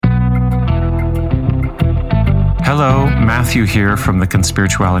Hello, Matthew here from the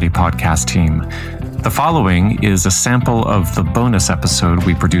Conspirituality podcast team. The following is a sample of the bonus episode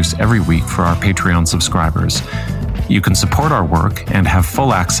we produce every week for our Patreon subscribers. You can support our work and have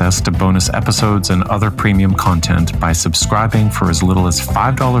full access to bonus episodes and other premium content by subscribing for as little as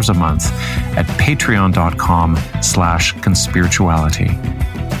 $5 a month at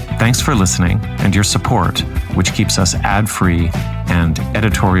patreon.com/conspirituality. Thanks for listening and your support, which keeps us ad-free and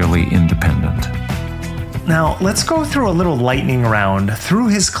editorially independent. Now, let's go through a little lightning round through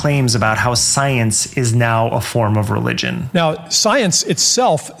his claims about how science is now a form of religion. Now, science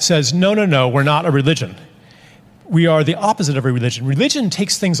itself says, no, we're not a religion. We are the opposite of a religion. Religion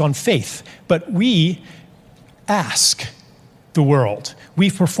takes things on faith, but we ask the world. We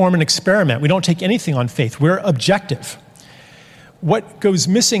perform an experiment. We don't take anything on faith. We're objective. What goes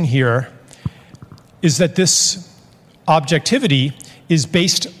missing here is that this objectivity is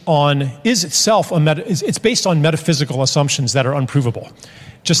based on metaphysical assumptions that are unprovable,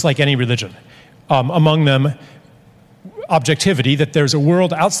 just like any religion. Among them, objectivity, that there's a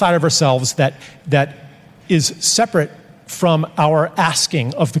world outside of ourselves that is separate from our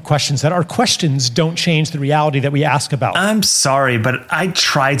asking of the questions, that our questions don't change the reality that we ask about. I'm sorry, but I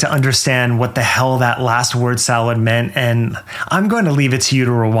tried to understand what the hell that last word salad meant, and I'm going to leave it to you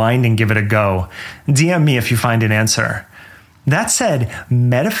to rewind and give it a go. DM me if you find an answer. That said,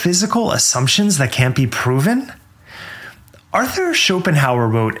 metaphysical assumptions that can't be proven? Arthur Schopenhauer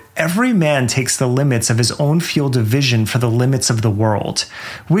wrote, "Every man takes the limits of his own field of vision for the limits of the world,"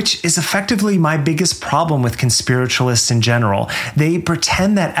 which is effectively my biggest problem with conspiritualists in general. They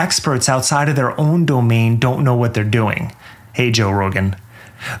pretend that experts outside of their own domain don't know what they're doing. Hey, Joe Rogan.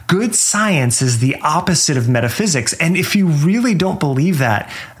 Good science is the opposite of metaphysics, and if you really don't believe that,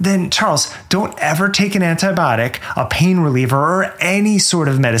 then Charles, don't ever take an antibiotic, a pain reliever, or any sort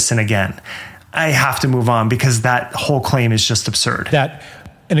of medicine again. I have to move on because that whole claim is just absurd. That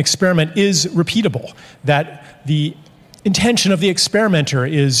an experiment is repeatable, that the intention of the experimenter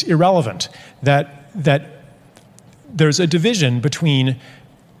is irrelevant, that there's a division between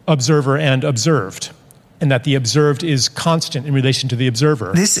observer and observed, and that the observed is constant in relation to the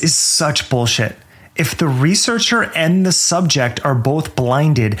observer. This is such bullshit. If the researcher and the subject are both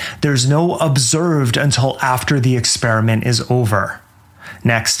blinded, there's no observed until after the experiment is over.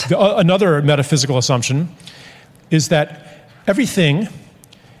 Next. Another metaphysical assumption is that everything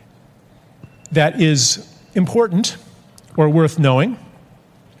that is important or worth knowing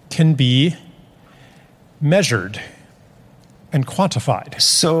can be measured and quantified.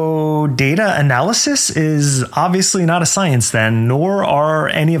 So data analysis is obviously not a science then, nor are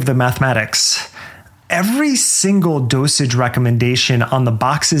any of the mathematics. Every single dosage recommendation on the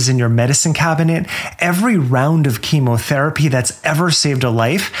boxes in your medicine cabinet, every round of chemotherapy that's ever saved a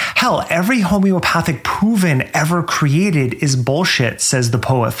life, hell, every homeopathic proven ever created is bullshit, says the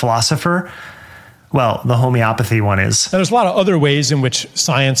poet philosopher. Well, the homeopathy one is. Now, there's a lot of other ways in which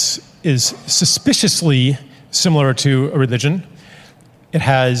science is suspiciously similar to a religion. It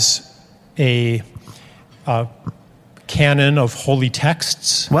has a canon of holy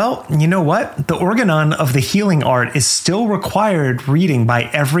texts. Well, you know what? The Organon of the healing art is still required reading by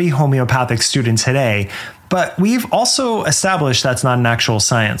every homeopathic student today, but we've also established that's not an actual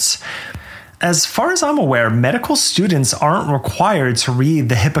science. As far as I'm aware, medical students aren't required to read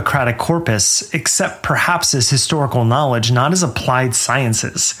the Hippocratic Corpus, except perhaps as historical knowledge, not as applied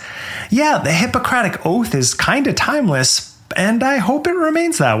sciences. Yeah, the Hippocratic Oath is kind of timeless, and I hope it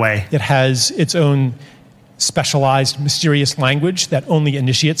remains that way. It has its own specialized, mysterious language that only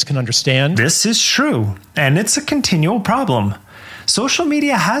initiates can understand. This is true, and it's a continual problem. Social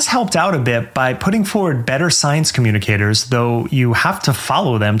media has helped out a bit by putting forward better science communicators, though you have to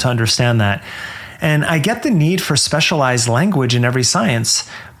follow them to understand that. And I get the need for specialized language in every science,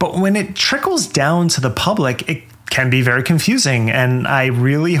 but when it trickles down to the public, it can be very confusing, and I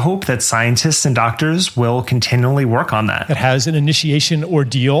really hope that scientists and doctors will continually work on that. It has an initiation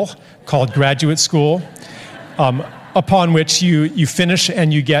ordeal called graduate school, upon which you finish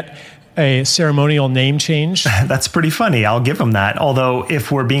and you get a ceremonial name change. That's pretty funny. I'll give him that. Although, if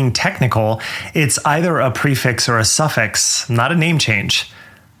we're being technical, it's either a prefix or a suffix, not a name change.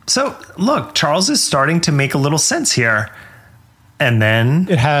 So, look, Charles is starting to make a little sense here. And then...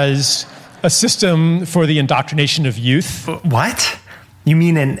 It has a system for the indoctrination of youth. What? You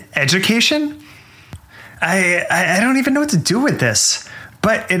mean an education? I don't even know what to do with this.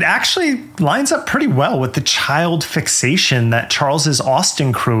 But it actually lines up pretty well with the child fixation that Charles's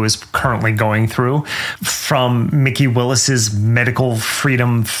Austin crew is currently going through, from Mickey Willis's medical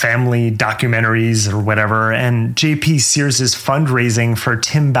freedom family documentaries or whatever, and J.P. Sears's fundraising for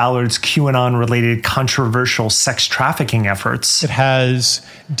Tim Ballard's QAnon-related controversial sex trafficking efforts. It has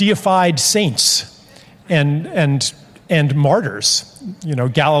deified saints and martyrs,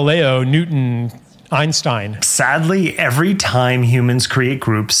 Galileo, Newton, Einstein. Sadly, every time humans create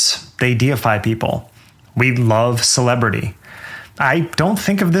groups, they deify people. We love celebrity. I don't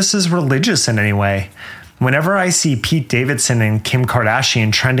think of this as religious in any way. Whenever I see Pete Davidson and Kim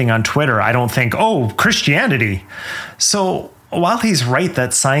Kardashian trending on Twitter, I don't think, oh, Christianity. So while he's right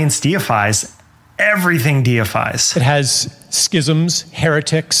that science deifies, everything deifies. It has schisms,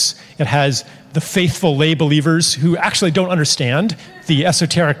 heretics. It has the faithful lay believers who actually don't understand the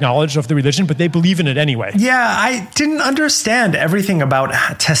esoteric knowledge of the religion, but they believe in it anyway. Yeah, I didn't understand everything about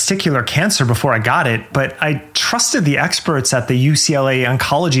testicular cancer before I got it, but I trusted the experts at the UCLA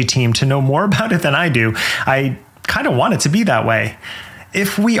oncology team to know more about it than I do. I kind of want it to be that way.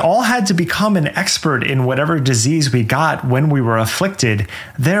 If we all had to become an expert in whatever disease we got when we were afflicted,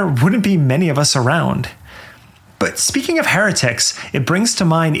 there wouldn't be many of us around. But speaking of heretics, it brings to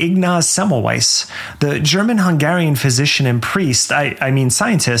mind Ignaz Semmelweis, the German-Hungarian physician and priest, I mean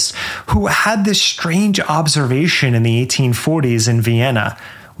scientist, who had this strange observation in the 1840s in Vienna.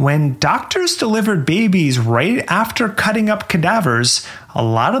 When doctors delivered babies right after cutting up cadavers, a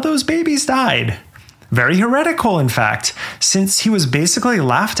lot of those babies died. Very heretical, in fact, since he was basically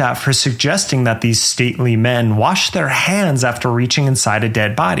laughed at for suggesting that these stately men washed their hands after reaching inside of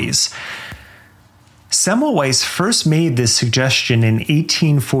dead bodies. Semmelweis first made this suggestion in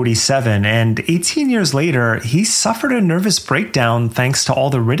 1847, and 18 years later, he suffered a nervous breakdown thanks to all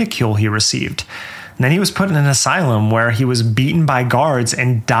the ridicule he received. And then he was put in an asylum where he was beaten by guards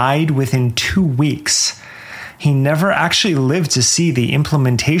and died within 2 weeks. He never actually lived to see the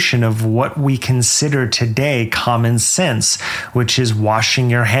implementation of what we consider today common sense, which is washing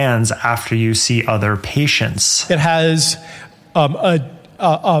your hands after you see other patients. It has a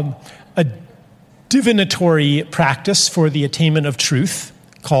divinatory practice for the attainment of truth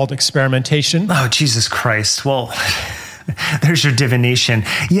called experimentation. Oh, Jesus Christ. Well, there's your divination.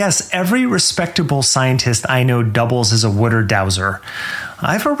 Yes, every respectable scientist I know doubles as a Woodard Dowser.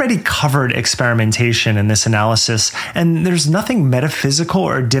 I've already covered experimentation in this analysis, and there's nothing metaphysical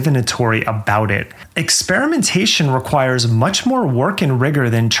or divinatory about it. Experimentation requires much more work and rigor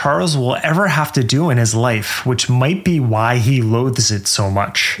than Charles will ever have to do in his life, which might be why he loathes it so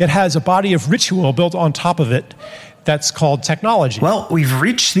much. It has a body of ritual built on top of it that's called technology. Well, we've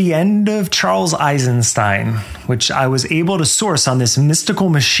reached the end of Charles Eisenstein, which I was able to source on this mystical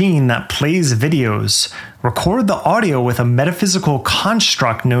machine that plays videos, record the audio with a metaphysical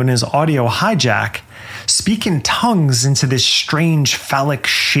construct known as audio hijack, speak in tongues into this strange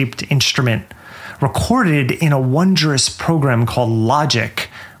phallic-shaped instrument, recorded in a wondrous program called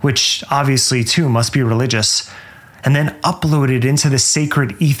Logic, which obviously too must be religious, and then uploaded into the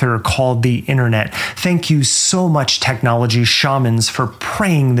sacred ether called the internet. Thank you so much, technology shamans, for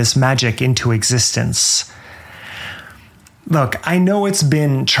praying this magic into existence. Look, I know it's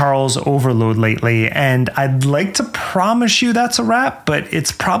been Charles overload lately, and I'd like to promise you that's a wrap, but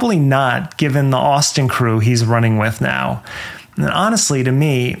it's probably not, given the Austin crew he's running with now. And honestly, to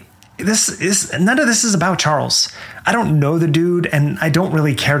me, none of this is about Charles. I don't know the dude, and I don't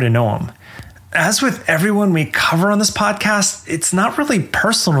really care to know him. As with everyone we cover on this podcast, it's not really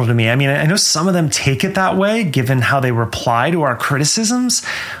personal to me. I mean, I know some of them take it that way, given how they reply to our criticisms,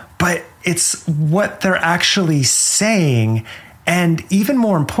 but it's what they're actually saying. And even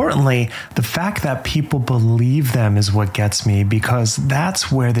more importantly, the fact that people believe them is what gets me, because that's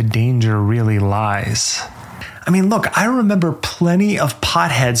where the danger really lies. I mean, look, I remember plenty of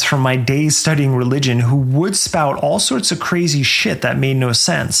potheads from my days studying religion who would spout all sorts of crazy shit that made no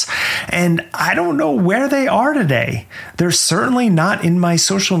sense. And I don't know where they are today. They're certainly not in my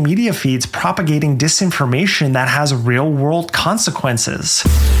social media feeds propagating disinformation that has real-world consequences.